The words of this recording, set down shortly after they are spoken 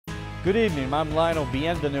Good evening, I'm Lionel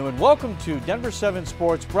Bienvenu, and welcome to Denver 7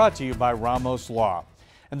 Sports, brought to you by Ramos Law.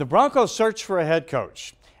 And the Broncos search for a head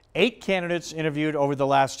coach. 8 candidates interviewed over the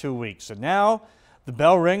last 2 weeks, and now the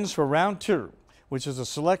bell rings for round 2, which is a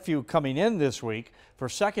select few coming in this week for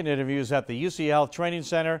second interviews at the UC Health Training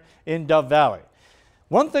Center in Dove Valley.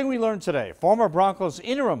 One thing we learned today, former Broncos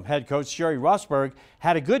interim head coach Jerry Rosburg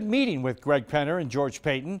had a good meeting with Greg Penner and George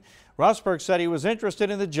Payton. Rosburg said he was interested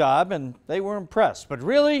in the job and they were impressed. But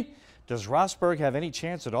really, does Rosburg have any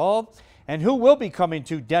chance at all? And who will be coming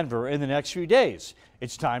to Denver in the next few days?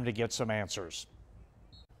 It's time to get some answers.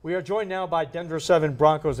 We are joined now by Denver 7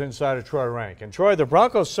 Broncos insider Troy Rank. And Troy, the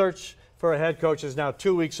Broncos search for a head coach is now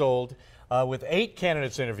 2 weeks old with 8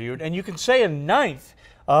 candidates interviewed. And you can say a 9th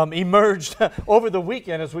emerged over the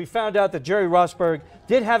weekend as we found out that Jerry Rosburg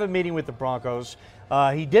did have a meeting with the Broncos.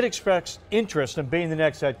 He did express interest in being the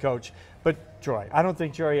next head coach. But, Troy, I don't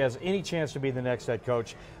think Jerry has any chance to be the next head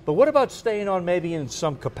coach. But what about staying on maybe in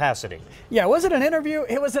some capacity? Yeah, was it an interview?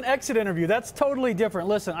 It was an exit interview. That's totally different.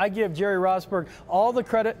 Listen, I give Jerry Rosburg all the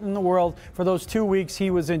credit in the world for those 2 weeks he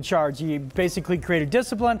was in charge. He basically created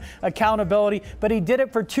discipline, accountability, but he did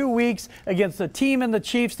it for 2 weeks against a team in the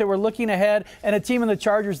Chiefs that were looking ahead and a team in the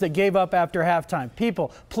Chargers that gave up after halftime.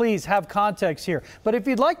 People, please have context here. But if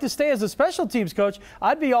you'd like to stay as a special teams coach,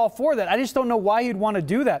 I'd be all for that. I just don't know why he'd want to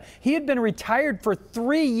do that. He had been retired for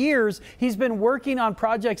 3 years. He's been working on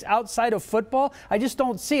projects outside of football. I just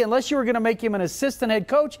don't see, unless you were going to make him an assistant head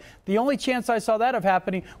coach, the only chance I saw that of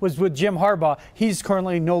happening was with Jim Harbaugh. He's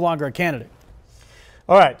currently no longer a candidate.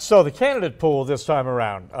 All right, so the candidate pool this time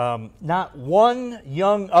around, not one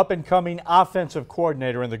young up-and-coming offensive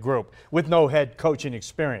coordinator in the group with no head coaching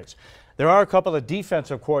experience. There are a couple of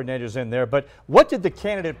defensive coordinators in there, but what did the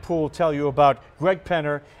candidate pool tell you about Greg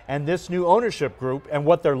Penner and this new ownership group and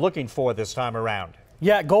what they're looking for this time around?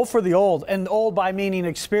 Yeah, go for the old, and old by meaning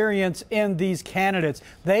experience in these candidates.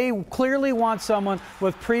 They clearly want someone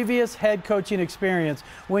with previous head coaching experience.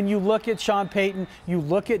 When you look at Sean Payton, you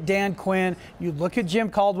look at Dan Quinn, you look at Jim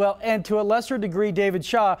Caldwell, and to a lesser degree David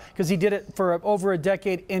Shaw, because he did it for over a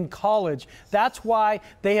decade in college. That's why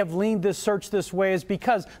they have leaned this search this way, is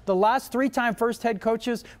because the last 3-time first head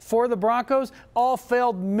coaches for the Broncos all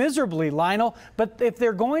failed miserably, Lionel. But if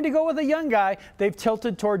they're going to go with a young guy, they've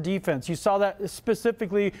tilted toward defense. You saw that specifically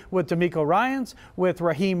with D'Amico Ryans, with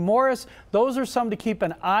Raheem Morris. Those are some to keep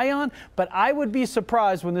an eye on, but I would be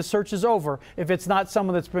surprised when this search is over if it's not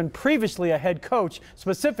someone that's been previously a head coach,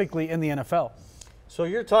 specifically in the NFL. So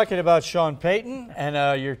you're talking about Sean Payton,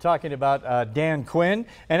 and you're talking about Dan Quinn,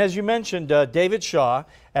 and as you mentioned, David Shaw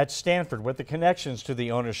at Stanford with the connections to the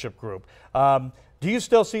ownership group. Do you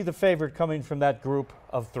still see the favorite coming from that group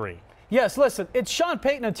of 3? Yes, listen, it's Sean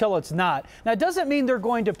Payton until it's not. Now, it doesn't mean they're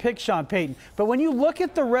going to pick Sean Payton, but when you look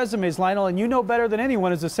at the resumes, Lionel, and you know better than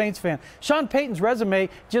anyone as a Saints fan, Sean Payton's resume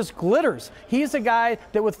just glitters. He's a guy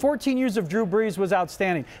that with 14 years of Drew Brees was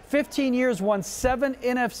outstanding. 15 years, won 7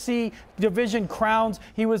 NFC division crowns.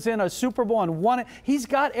 He was in a Super Bowl and won it. He's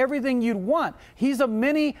got everything you'd want. He's a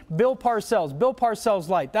mini Bill Parcells, Bill Parcells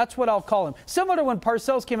light. That's what I'll call him. Similar to when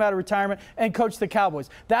Parcells came out of retirement and coached the Cowboys.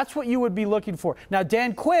 That's what you would be looking for. Now,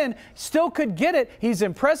 Dan Quinn still could get it. He's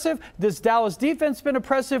impressive. This Dallas defense has been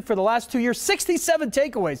impressive for the last 2 years. 67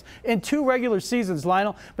 takeaways in 2 regular seasons,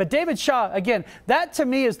 Lionel. But David Shaw, again, that to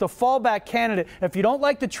me is the fallback candidate. If you don't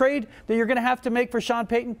like the trade that you're going to have to make for Sean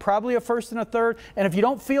Payton, probably a first and a third. And if you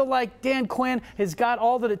don't feel like Dan Quinn has got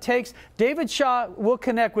all that it takes, David Shaw will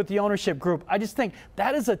connect with the ownership group. I just think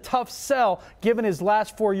that is a tough sell given his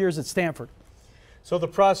last 4 years at Stanford. So the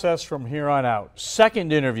process from here on out,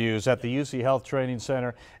 second interviews at the UC Health Training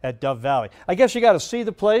Center at Dove Valley. I guess you got to see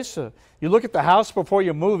the place. You look at the house before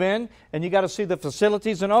you move in, and you got to see the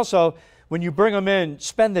facilities. And also, when you bring them in,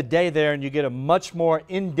 spend the day there, and you get a much more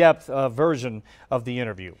in-depth version of the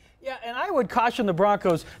interview. Yeah, and I would caution the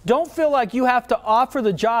Broncos, don't feel like you have to offer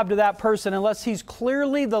the job to that person unless he's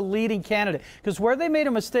clearly the leading candidate. Because where they made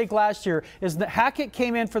a mistake last year is that Hackett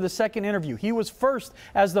came in for the second interview. He was first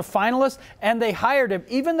as the finalist, and they hired him,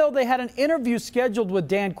 even though they had an interview scheduled with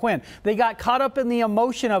Dan Quinn. They got caught up in the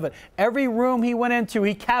emotion of it. Every room he went into,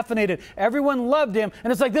 he caffeinated. Everyone loved him,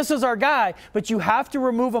 and it's like, this is our guy. But you have to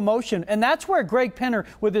remove emotion, and that's where Greg Penner,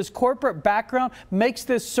 with his corporate background, makes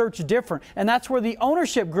this search different. And that's where the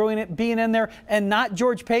ownership grew being in there and not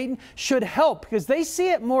George Payton should help, because they see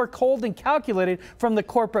it more cold and calculated from the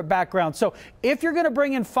corporate background. So if you're going to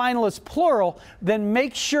bring in finalists plural, then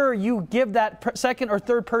make sure you give that second or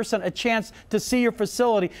third person a chance to see your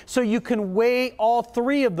facility so you can weigh all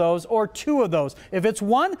 3 of those or 2 of those. If it's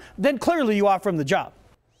 1, then clearly you offer him the job.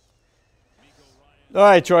 All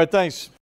right, Troy, thanks.